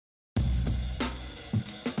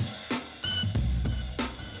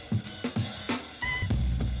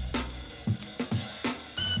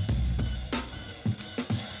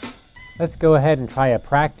Let's go ahead and try a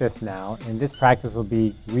practice now, and this practice will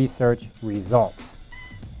be research results.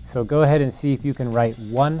 So go ahead and see if you can write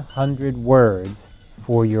 100 words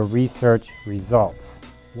for your research results.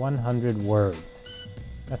 100 words.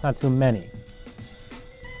 That's not too many.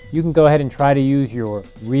 You can go ahead and try to use your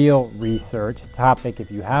real research topic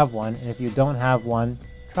if you have one, and if you don't have one,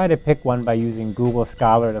 try to pick one by using Google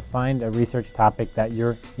Scholar to find a research topic that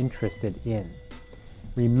you're interested in.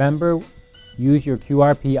 Remember, use your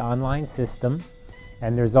QRP online system,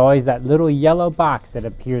 and there's always that little yellow box that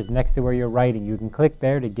appears next to where you're writing. You can click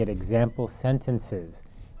there to get example sentences.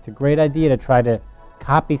 It's a great idea to try to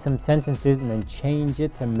copy some sentences and then change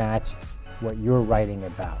it to match what you're writing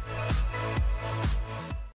about.